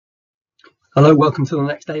Hello, welcome to the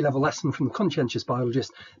next A-level lesson from the conscientious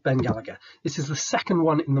biologist, Ben Gallagher. This is the second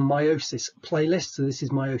one in the Meiosis playlist, so this is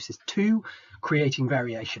Meiosis 2, Creating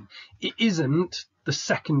Variation. It isn't the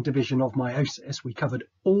second division of Meiosis. We covered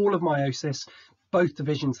all of Meiosis, both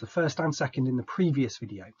divisions, the first and second, in the previous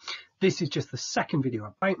video. This is just the second video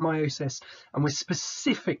about meiosis, and we're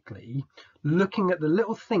specifically looking at the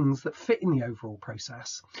little things that fit in the overall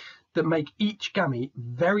process that make each gamete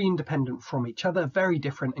very independent from each other, very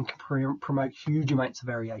different, and can promote huge amounts of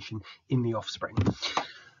variation in the offspring.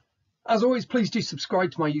 As always, please do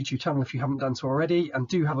subscribe to my YouTube channel if you haven't done so already, and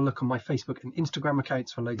do have a look on my Facebook and Instagram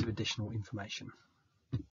accounts for loads of additional information.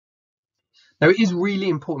 Now, it is really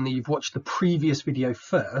important that you've watched the previous video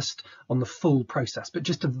first on the full process, but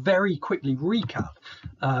just to very quickly recap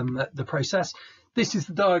the process. This is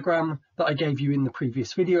the diagram that I gave you in the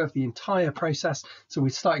previous video of the entire process. So we're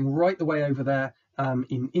starting right the way over there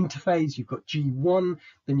in interphase. You've got G1,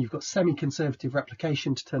 then you've got semi-conservative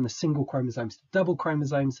replication to turn the single chromosomes to double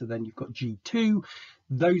chromosomes. So then you've got G2.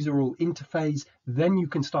 Those are all interphase. Then you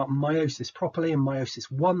can start meiosis properly in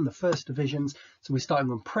meiosis 1, the first divisions. So we're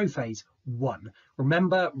starting on prophase 1.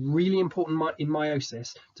 Remember, really important in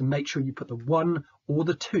meiosis to make sure you put the 1 or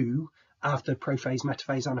the 2 after prophase,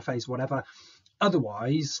 metaphase, anaphase, whatever.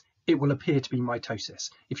 Otherwise, it will appear to be mitosis.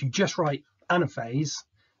 If you just write anaphase,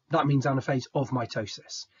 that means anaphase of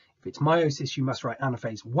mitosis. If it's meiosis, you must write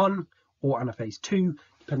anaphase 1 or anaphase 2,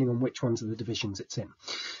 depending on which ones of the divisions it's in.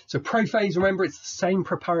 So prophase, remember, it's the same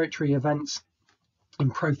preparatory events in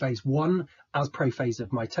prophase 1 as prophase of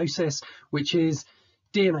mitosis, which is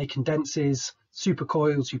DNA condenses,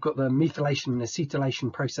 supercoils. You've got the methylation and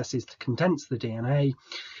acetylation processes to condense the DNA.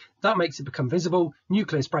 That makes it become visible.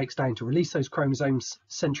 Nucleus breaks down to release those chromosomes.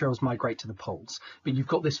 Centrioles migrate to the poles. But you've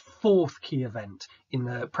got this fourth key event in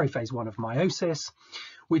the prophase 1 of meiosis,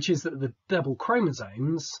 which is that the double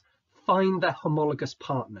chromosomes find their homologous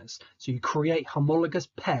partners. So you create homologous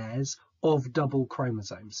pairs of double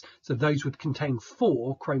chromosomes. So those would contain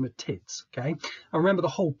 4 chromatids, okay? And remember, the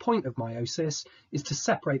whole point of meiosis is to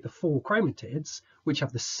separate the 4 chromatids, which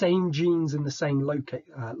have the same genes in the same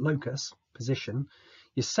locus position.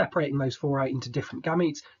 You're separating those 4 out into different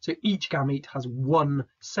gametes. So each gamete has one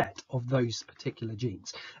set of those particular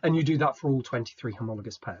genes. And you do that for all 23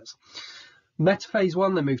 homologous pairs. Metaphase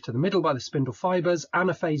 1, they move to the middle by the spindle fibers.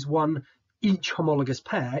 Anaphase 1, each homologous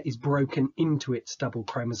pair is broken into its double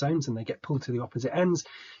chromosomes and they get pulled to the opposite ends.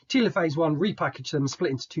 Telophase 1, repackage them,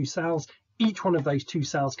 split into 2 cells. Each one of those 2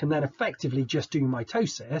 cells can then effectively just do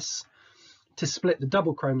mitosis to split the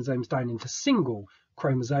double chromosomes down into single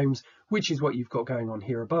chromosomes, which is what you've got going on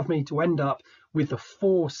here above me, to end up with the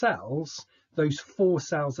 4 cells. Those 4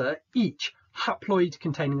 cells are each haploid,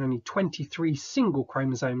 containing only 23 single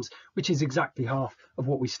chromosomes, which is exactly half of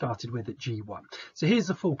what we started with at G1. So here's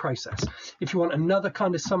the full process. If you want another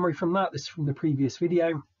kind of summary from that, this is from the previous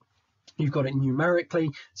video. You've got it numerically,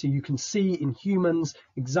 so you can see in humans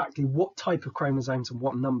exactly what type of chromosomes and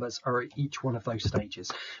what numbers are at each one of those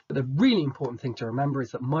stages. But the really important thing to remember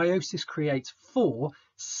is that meiosis creates 4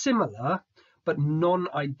 similar but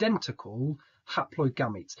non-identical haploid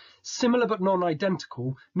gametes. Similar but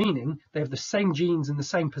non-identical, meaning they have the same genes in the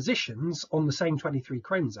same positions on the same 23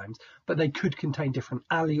 chromosomes, but they could contain different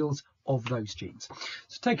alleles of those genes.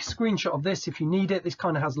 So take a screenshot of this if you need it. This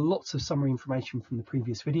kind of has lots of summary information from the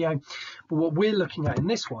previous video, but what we're looking at in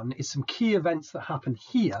this one is some key events that happen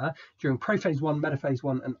here during prophase 1, metaphase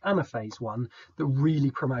 1 and anaphase 1 that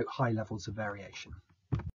really promote high levels of variation.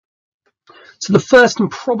 So the first and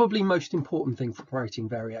probably most important thing for promoting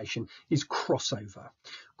variation is crossover.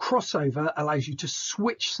 Crossover allows you to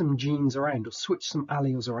switch some genes around or switch some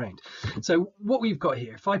alleles around. So what we've got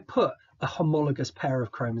here, if I put a homologous pair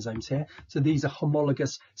of chromosomes here, so these are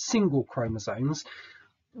homologous single chromosomes,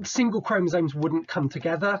 single chromosomes wouldn't come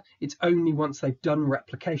together. It's only once they've done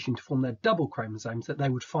replication to form their double chromosomes that they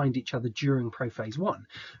would find each other during prophase 1.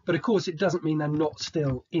 But of course, it doesn't mean they're not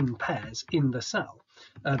still in pairs in the cell.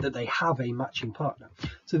 That they have a matching partner.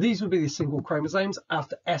 So these would be the single chromosomes.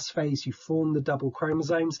 After S phase, you form the double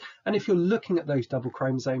chromosomes. And if you're looking at those double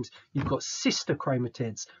chromosomes, you've got sister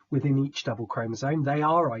chromatids within each double chromosome. They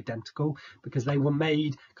are identical because they were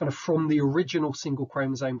made kind of from the original single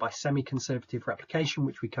chromosome by semi-conservative replication,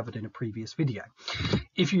 which we covered in a previous video.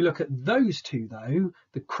 If you look at those two, though,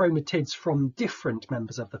 the chromatids from different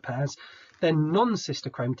members of the pairs, they're non-sister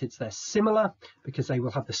chromatids. They're similar because they will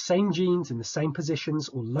have the same genes in the same positions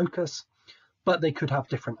or locus, but they could have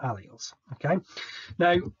different alleles. Okay.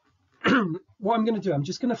 Now, what I'm going to do, I'm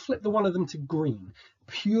just going to flip the one of them to green,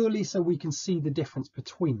 purely so we can see the difference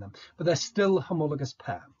between them, but they're still a homologous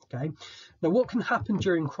pair. Okay. Now, what can happen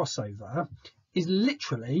during crossover is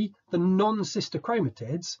literally the non-sister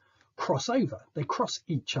chromatids cross over. They cross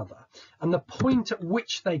each other, and the point at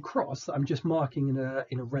which they cross, that I'm just marking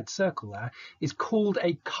in a red circle there, is called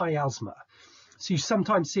a chiasma. So you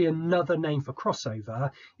sometimes see another name for crossover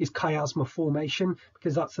is chiasma formation,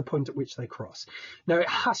 because that's the point at which they cross. Now it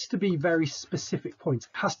has to be very specific points.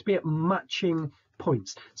 It has to be at matching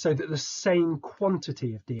points so that the same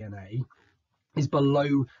quantity of DNA is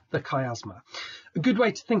below the chiasma. A good way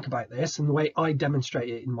to think about this, and the way I demonstrate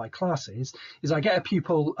it in my classes, is I get a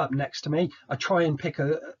pupil up next to me. I try and pick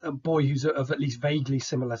a boy who's of at least vaguely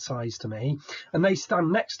similar size to me, and they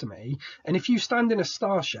stand next to me. And if you stand in a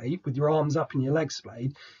star shape with your arms up and your legs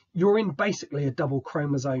splayed, you're in basically a double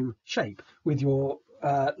chromosome shape, with your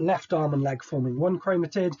left arm and leg forming one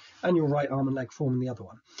chromatid and your right arm and leg forming the other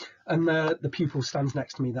one. And the pupil stands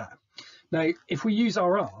next to me there. Now, if we use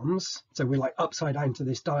our arms, so we're like upside down to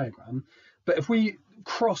this diagram, but if we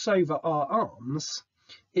cross over our arms,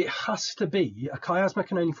 it has to be, a chiasma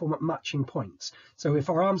can only form at matching points. So if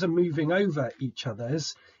our arms are moving over each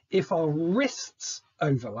other's, if our wrists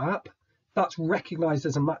overlap, that's recognised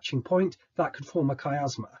as a matching point. That could form a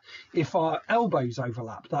chiasma. If our elbows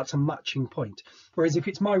overlap, that's a matching point. Whereas if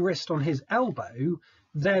it's my wrist on his elbow,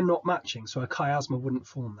 they're not matching, so a chiasma wouldn't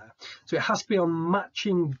form there. So it has to be on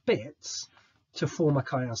matching bits to form a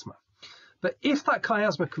chiasma. But if that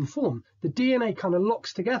chiasma can form, the DNA kind of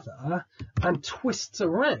locks together and twists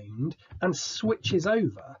around and switches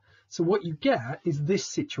over. So what you get is this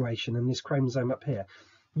situation and this chromosome up here.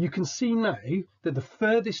 You can see now that the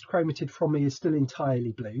furthest chromatid from me is still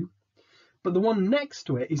entirely blue, but the one next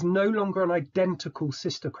to it is no longer an identical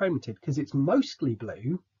sister chromatid because it's mostly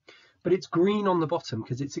blue, but it's green on the bottom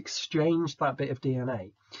because it's exchanged that bit of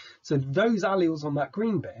DNA. So those alleles on that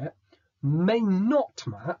green bit may not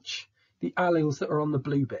match the alleles that are on the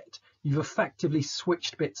blue bit. You've effectively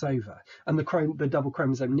switched bits over. And the double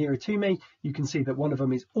chromosome nearer to me, you can see that one of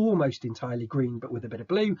them is almost entirely green, but with a bit of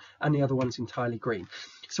blue, and the other one's entirely green.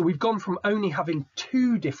 So we've gone from only having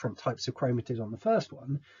 2 different types of chromatid on the first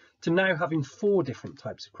one to now having 4 different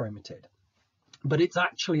types of chromatid. But it's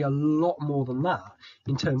actually a lot more than that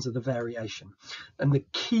in terms of the variation. And the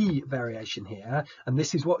key variation here, and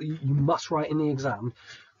this is what you must write in the exam,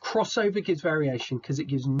 crossover gives variation because it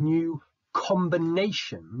gives new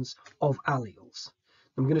combinations of alleles.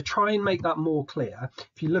 I'm going to try and make that more clear.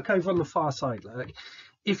 If you look over on the far side, look,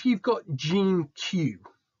 if you've got gene Q,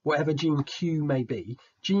 whatever gene Q may be,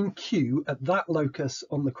 gene Q at that locus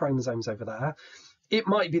on the chromosomes over there, it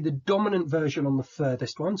might be the dominant version on the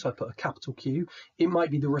furthest one, so I put a capital Q. It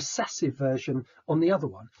might be the recessive version on the other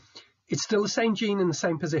one. It's still the same gene in the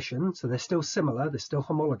same position, so they're still similar, they're still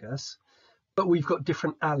homologous, but we've got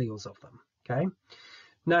different alleles of them, okay?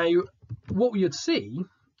 Now, what you'd see,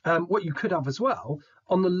 what you could have as well,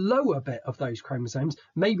 on the lower bit of those chromosomes,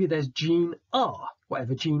 maybe there's gene R,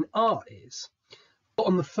 whatever gene R is. But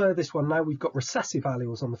on the furthest one now, we've got recessive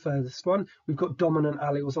alleles on the furthest one. We've got dominant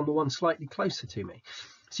alleles on the one slightly closer to me.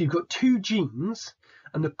 So you've got 2 genes,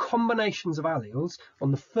 and the combinations of alleles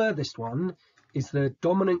on the furthest one is the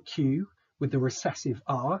dominant Q with the recessive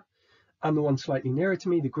R, and the one slightly nearer to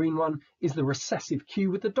me, the green one, is the recessive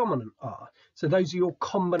Q with the dominant R. So those are your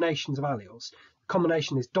combinations of alleles.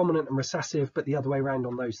 Combination is dominant and recessive, but the other way around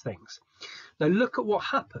on those things. Now look at what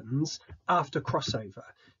happens after crossover.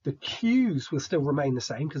 The Qs will still remain the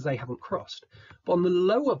same because they haven't crossed. But on the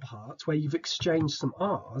lower parts where you've exchanged some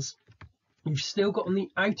Rs, you've still got on the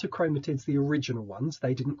outer chromatids the original ones,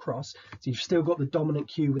 they didn't cross. So you've still got the dominant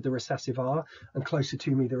Q with the recessive R, and closer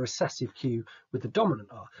to me the recessive Q with the dominant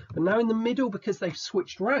R. But now in the middle, because they've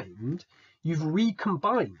switched round, you've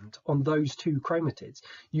recombined on those 2 chromatids.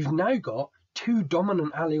 You've now got 2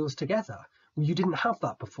 dominant alleles together. Well, you didn't have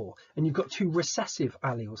that before, and you've got 2 recessive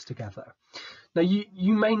alleles together. Now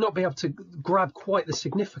you may not be able to grab quite the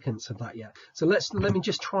significance of that yet. So let me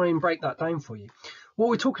just try and break that down for you. What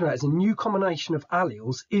we're talking about is a new combination of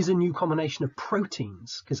alleles is a new combination of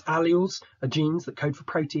proteins, because alleles are genes that code for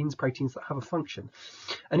proteins, proteins that have a function.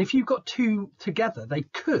 And if you've got 2 together, they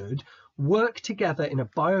could work together in a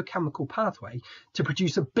biochemical pathway to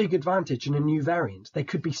produce a big advantage in a new variant. They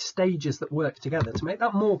could be stages that work together. To make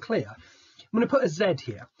that more clear, I'm going to put a Z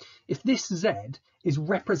here. If this Z is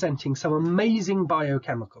representing some amazing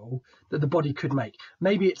biochemical that the body could make,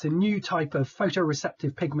 maybe it's a new type of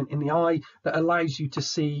photoreceptive pigment in the eye that allows you to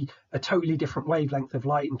see a totally different wavelength of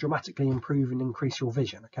light and dramatically improve and increase your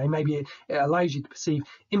vision. Okay, maybe it allows you to perceive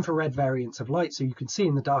infrared variants of light so you can see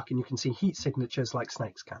in the dark and you can see heat signatures like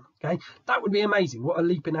snakes can. Okay, that would be amazing. What a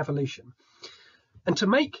leap in evolution. And to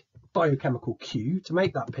make biochemical Q, to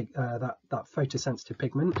make that that photosensitive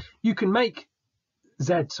pigment, you can make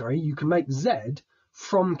you can make Z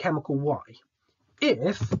from chemical Y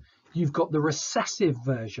if you've got the recessive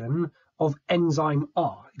version of enzyme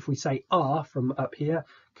R. If we say R from up here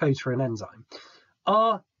codes for an enzyme,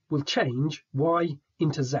 R will change Y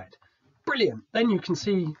into Z. Brilliant. Then you can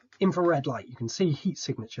see infrared light, you can see heat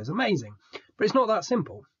signatures. Amazing. But it's not that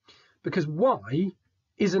simple, because Y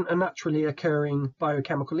isn't a naturally occurring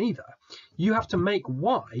biochemical either. You have to make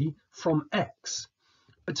Y from X.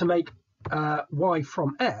 But to make Y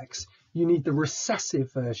from X, you need the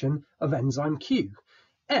recessive version of enzyme Q.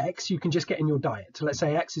 X you can just get in your diet. So let's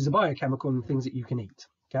say X is a biochemical and things that you can eat.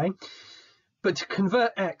 Okay. But to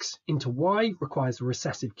convert X into Y requires the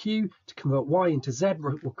recessive Q. To convert Y into Z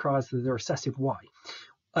requires the recessive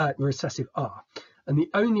recessive R. And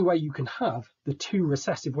the only way you can have the two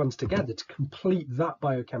recessive ones together to complete that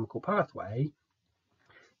biochemical pathway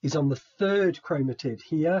is on the third chromatid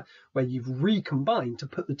here, where you've recombined to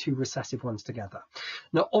put the two recessive ones together.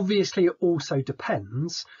 Now, obviously, it also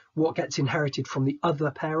depends what gets inherited from the other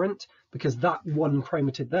parent, because that one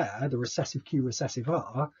chromatid there, the recessive Q, recessive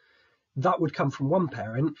R, that would come from one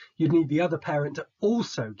parent. You'd need the other parent to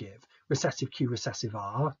also give recessive Q, recessive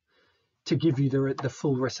R to give you the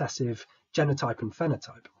full recessive genotype and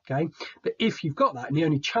phenotype, okay? But if you've got that, and the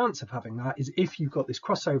only chance of having that is if you've got this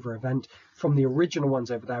crossover event from the original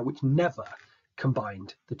ones over there, which never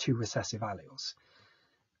combined the two recessive alleles.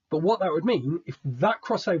 But what that would mean, if that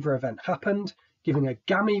crossover event happened, giving a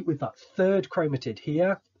gamete with that third chromatid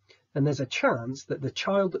here, then there's a chance that the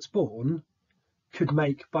child that's born could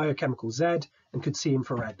make biochemical Z and could see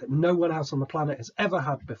infrared that no one else on the planet has ever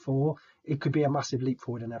had before. It could be a massive leap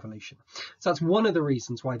forward in evolution. So that's one of the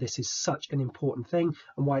reasons why this is such an important thing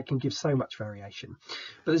and why it can give so much variation.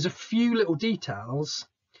 But there's a few little details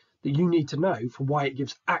that you need to know for why it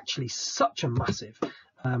gives actually such a massive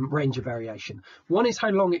range of variation. One is how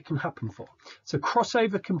long it can happen for. So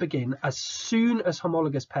crossover can begin as soon as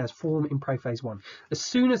homologous pairs form in prophase 1. As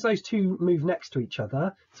soon as those two move next to each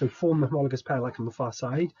other, so form a homologous pair like on the far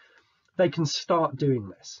side, they can start doing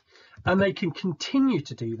this. And they can continue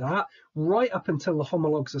to do that right up until the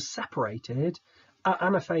homologs are separated at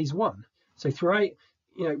anaphase 1. So throughout,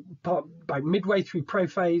 by midway through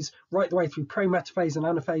prophase, right the way through prometaphase and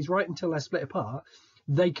anaphase, right until they're split apart,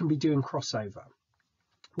 they can be doing crossover.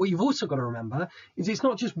 What you've also got to remember is it's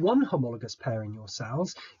not just one homologous pair in your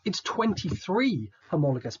cells, it's 23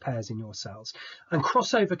 homologous pairs in your cells. And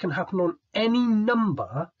crossover can happen on any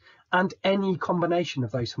number and any combination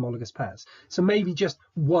of those homologous pairs. So maybe just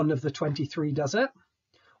one of the 23 does it,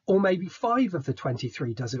 or maybe 5 of the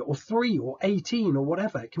 23 does it, or 3 or 18 or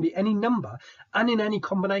whatever. It can be any number and in any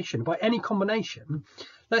combination. By any combination,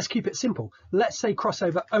 let's keep it simple. Let's say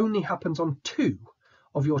crossover only happens on 2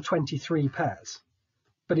 of your 23 pairs.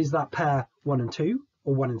 But is that pair 1 and 2,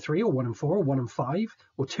 or 1 and 3, or 1 and 4, or 1 and 5,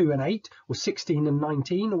 or 2 and 8, or 16 and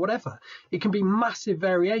 19, or whatever? It can be massive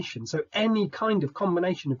variation. So any kind of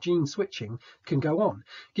combination of gene switching can go on,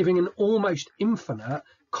 giving an almost infinite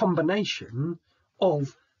combination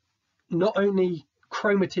of not only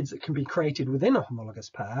chromatids that can be created within a homologous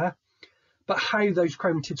pair, but how those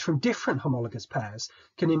chromatids from different homologous pairs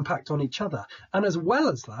can impact on each other. And as well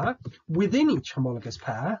as that, within each homologous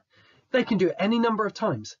pair, they can do it any number of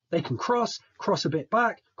times. They can cross a bit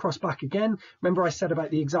back, cross back again. Remember I said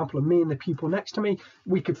about the example of me and the pupil next to me?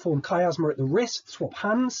 We could form chiasma at the wrist, swap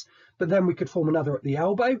hands, but then we could form another at the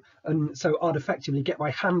elbow. And so I'd effectively get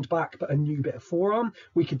my hand back, but a new bit of forearm.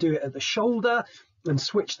 We could do it at the shoulder and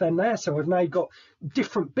switch then there. So I've now got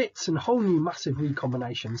different bits and whole new massive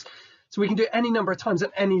recombinations. So we can do it any number of times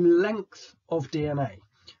at any length of DNA.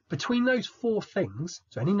 Between those 4 things,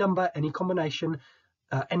 so any number, any combination,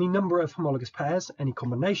 any number of homologous pairs, any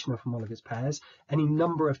combination of homologous pairs, any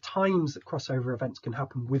number of times that crossover events can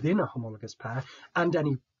happen within a homologous pair, and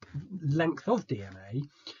any length of DNA,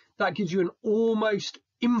 that gives you an almost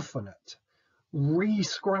infinite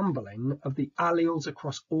re-scrambling of the alleles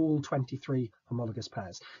across all 23 homologous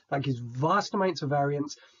pairs. That gives vast amounts of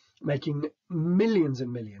variance, making millions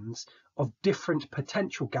and millions of different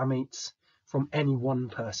potential gametes from any one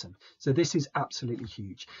person. So this is absolutely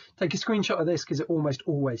huge. Take a screenshot of this because it almost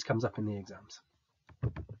always comes up in the exams.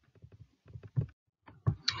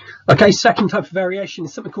 Okay, second type of variation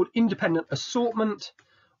is something called independent assortment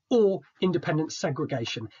or independent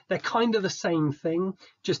segregation. They're kind of the same thing,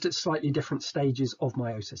 just at slightly different stages of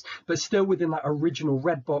meiosis, but still within that original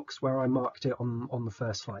red box where I marked it on the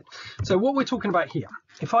first slide. So what we're talking about here,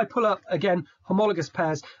 if I pull up again homologous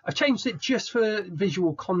pairs, I've changed it just for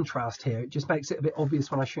visual contrast here. It just makes it a bit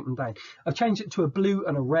obvious when I shrink them down. I've changed it to a blue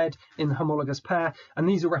and a red in the homologous pair, and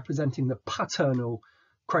these are representing the paternal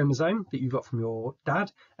chromosome that you got from your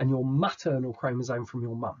dad and your maternal chromosome from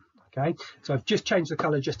your mum. Okay, so I've just changed the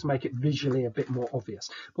colour just to make it visually a bit more obvious.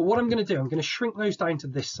 But what I'm going to do, I'm going to shrink those down to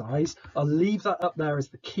this size. I'll leave that up there as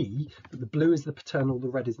the key, but the blue is the paternal, the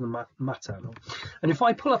red is the maternal. And if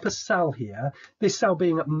I pull up a cell here, this cell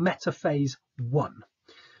being at metaphase 1.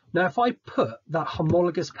 Now, if I put that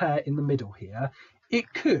homologous pair in the middle here,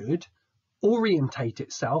 it could orientate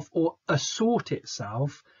itself or assort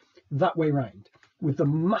itself that way round, with the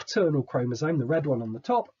maternal chromosome, the red one on the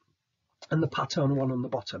top, and the paternal one on the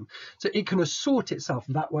bottom. So it can assort itself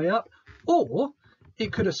that way up, or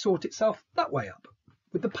it could assort itself that way up,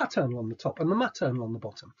 with the paternal on the top and the maternal on the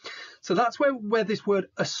bottom. So that's where this word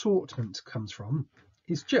assortment comes from,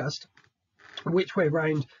 is just which way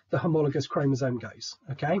round the homologous chromosome goes.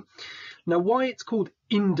 Okay, now why it's called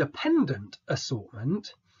independent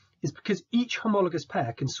assortment is because each homologous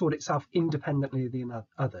pair can sort itself independently of the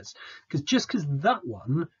others. Because just because that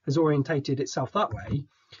one has orientated itself that way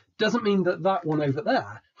doesn't mean that that one over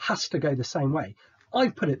there has to go the same way.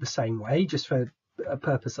 I've put it the same way just for a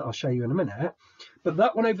purpose that I'll show you in a minute, but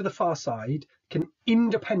that one over the far side can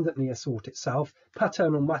independently assort itself,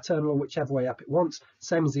 paternal, maternal, whichever way up it wants,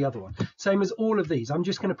 same as the other one. Same as all of these. I'm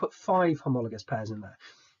just going to put 5 homologous pairs in there,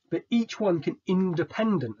 but each one can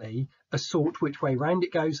independently assort which way round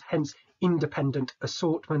it goes, hence independent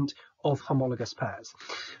assortment of homologous pairs.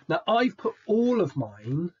 Now I've put all of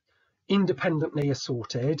mine independently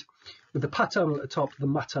assorted with the paternal at the top, the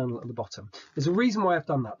maternal at the bottom. There's a reason why I've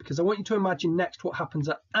done that, because I want you to imagine next what happens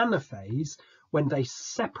at anaphase when they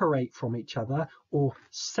separate from each other or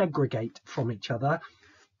segregate from each other.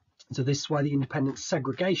 So this is why the independent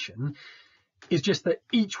segregation is just that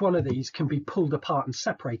each one of these can be pulled apart and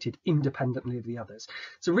separated independently of the others.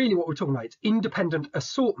 So really what we're talking about, it's independent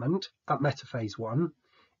assortment at metaphase 1,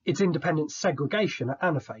 it's independent segregation at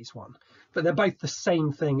anaphase 1, but they're both the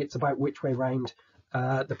same thing. It's about which way round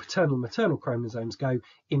the paternal and maternal chromosomes go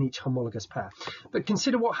in each homologous pair. But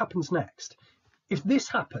consider what happens next. If this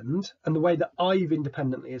happened, and the way that I've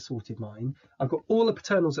independently assorted mine, I've got all the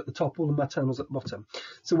paternals at the top, all the maternals at the bottom.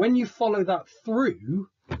 So when you follow that through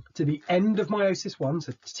to the end of meiosis 1,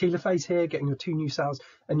 so telophase here, getting your 2 new cells,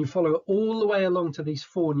 and you follow it all the way along to these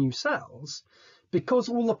 4 new cells, because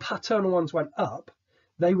all the paternal ones went up,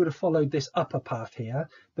 they would have followed this upper path here.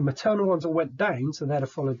 The maternal ones all went down, so they'd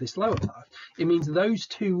have followed this lower path. It means those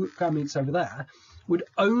 2 gametes over there would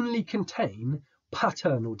only contain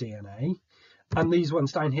paternal DNA, and these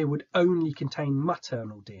ones down here would only contain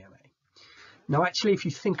maternal DNA. Now, actually, if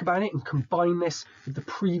you think about it and combine this with the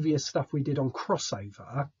previous stuff we did on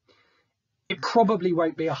crossover, it probably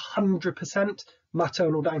won't be 100%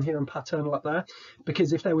 maternal down here and paternal up there,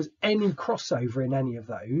 because if there was any crossover in any of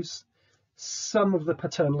those, some of the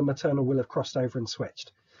paternal and maternal will have crossed over and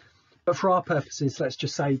switched. But for our purposes, let's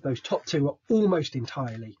just say those top 2 are almost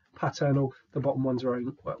entirely paternal, the bottom ones are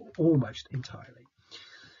almost entirely.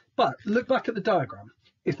 But look back at the diagram.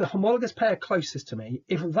 If the homologous pair closest to me,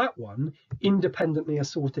 if that one independently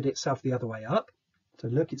assorted itself the other way up, so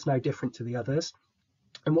look, it's no different to the others.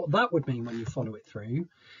 And what that would mean when you follow it through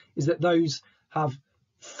is that those have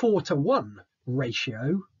 4-to-1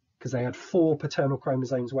 ratio, because they had 4 paternal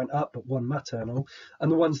chromosomes went up, but 1 maternal,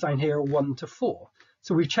 and the ones down here are 1-to-4.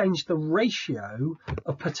 So we've changed the ratio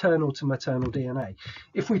of paternal to maternal DNA.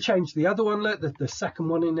 If we change the other one, look, the second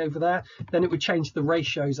one in over there, then it would change the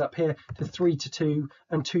ratios up here to 3-to-2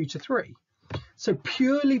 and 2-to-3. So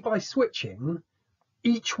purely by switching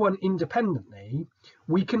each one independently,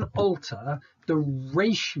 we can alter the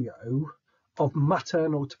ratio of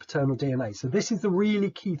maternal to paternal DNA. So this is the really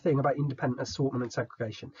key thing about independent assortment and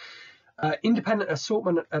segregation. Independent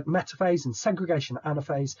assortment at metaphase and segregation at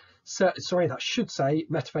anaphase, sorry, that should say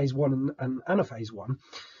metaphase 1 and anaphase 1,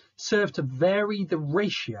 serve to vary the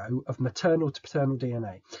ratio of maternal to paternal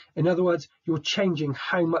DNA. In other words, you're changing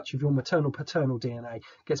how much of your maternal paternal DNA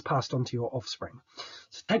gets passed on to your offspring.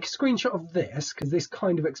 So take a screenshot of this, because this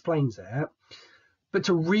kind of explains it. But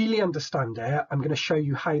to really understand it, I'm going to show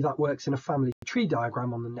you how that works in a family tree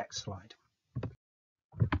diagram on the next slide.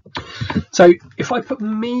 So if I put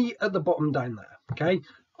me at the bottom down there, okay,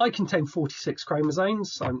 I contain 46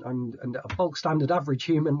 chromosomes. I'm a bulk standard average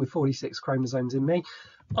human with 46 chromosomes in me.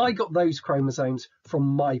 I got those chromosomes from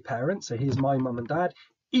my parents. So here's my mum and dad.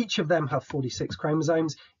 Each of them have 46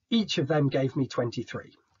 chromosomes. Each of them gave me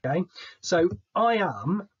 23. Okay, so I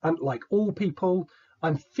am, and like all people,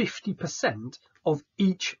 I'm 50% of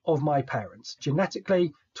each of my parents.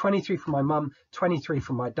 Genetically, 23 from my mum, 23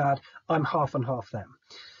 from my dad. I'm half and half them.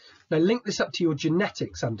 Now link this up to your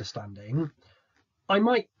genetics understanding. I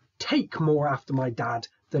might take more after my dad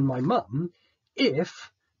than my mum if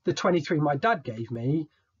the 23 my dad gave me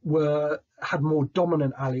had more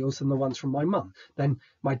dominant alleles than the ones from my mum, then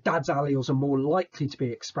my dad's alleles are more likely to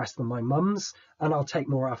be expressed than my mum's, and I'll take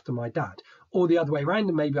more after my dad. Or the other way around,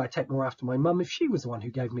 and maybe I take more after my mum if she was the one who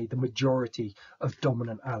gave me the majority of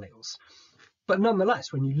dominant alleles. But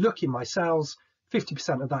nonetheless, when you look in my cells,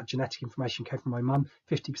 50% of that genetic information came from my mum,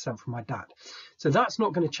 50% from my dad. So that's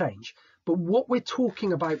not going to change. But what we're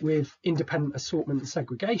talking about with independent assortment and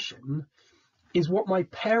segregation is what my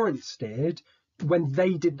parents did when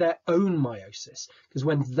they did their own meiosis. Because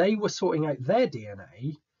when they were sorting out their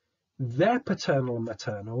DNA, their paternal and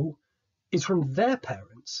maternal is from their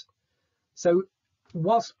parents. So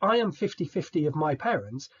whilst I am 50-50 of my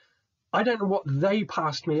parents, I don't know what they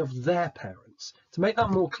passed me of their parents. To make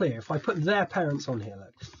that more clear, if I put their parents on here,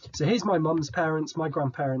 look. So here's my mum's parents, my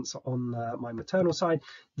grandparents on my maternal side.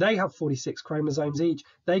 They have 46 chromosomes each.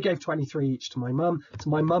 They gave 23 each to my mum. So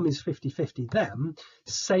my mum is 50-50 them.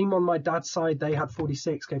 Same on my dad's side. They had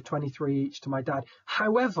 46, gave 23 each to my dad.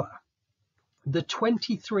 However, the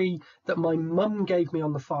 23 that my mum gave me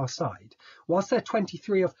on the far side, whilst they're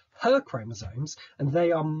 23 of her chromosomes and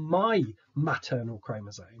they are my maternal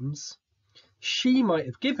chromosomes, she might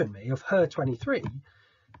have given me of her 23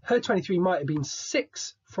 might have been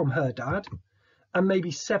 6 from her dad and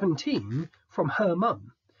maybe 17 from her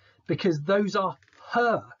mum, because those are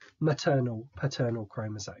her maternal paternal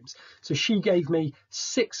chromosomes. So she gave me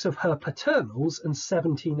 6 of her paternals and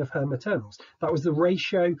 17 of her maternals. That was the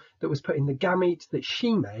ratio that was put in the gamete that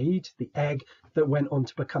she made, the egg that went on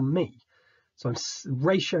to become me. So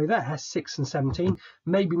ratio there, 6 and 17.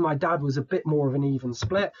 Maybe my dad was a bit more of an even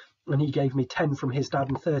split and he gave me 10 from his dad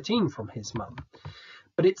and 13 from his mum.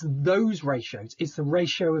 But it's those ratios, it's the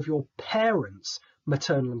ratio of your parents,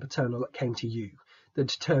 maternal and paternal, that came to you, that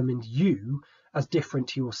determined you as different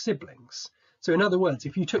to your siblings. So in other words,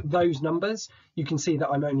 if you took those numbers, you can see that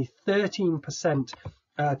I'm only 13%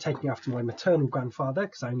 taking after my maternal grandfather,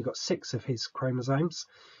 because I only got 6 of his chromosomes,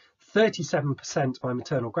 37% my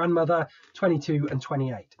maternal grandmother, 22 and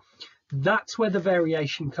 28. That's where the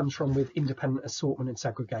variation comes from with independent assortment and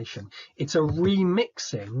segregation. It's a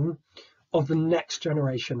remixing of the next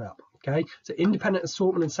generation up. Okay, so independent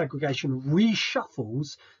assortment and segregation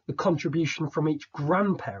reshuffles the contribution from each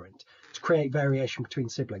grandparent to create variation between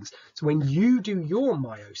siblings. So when you do your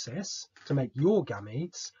meiosis to make your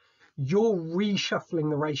gametes, you're reshuffling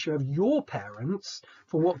the ratio of your parents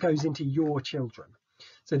for what goes into your children.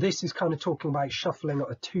 So this is kind of talking about shuffling at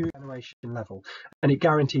a 2-generation level, and it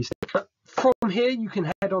guarantees. From here, you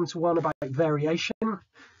can head on to one about variation.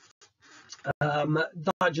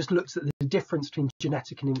 That just looks at the difference between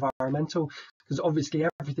genetic and environmental, because obviously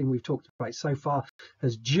everything we've talked about so far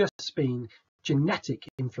has just been genetic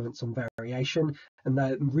influence on variation, and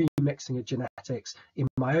the remixing of genetics in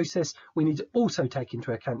meiosis. We need to also take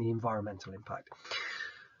into account the environmental impact.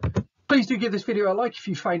 Please do give this video a like if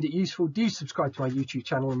you find it useful. Do subscribe to my YouTube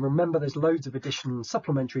channel, and remember there's loads of additional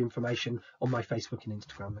supplementary information on my Facebook and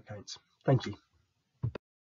Instagram accounts. Thank you.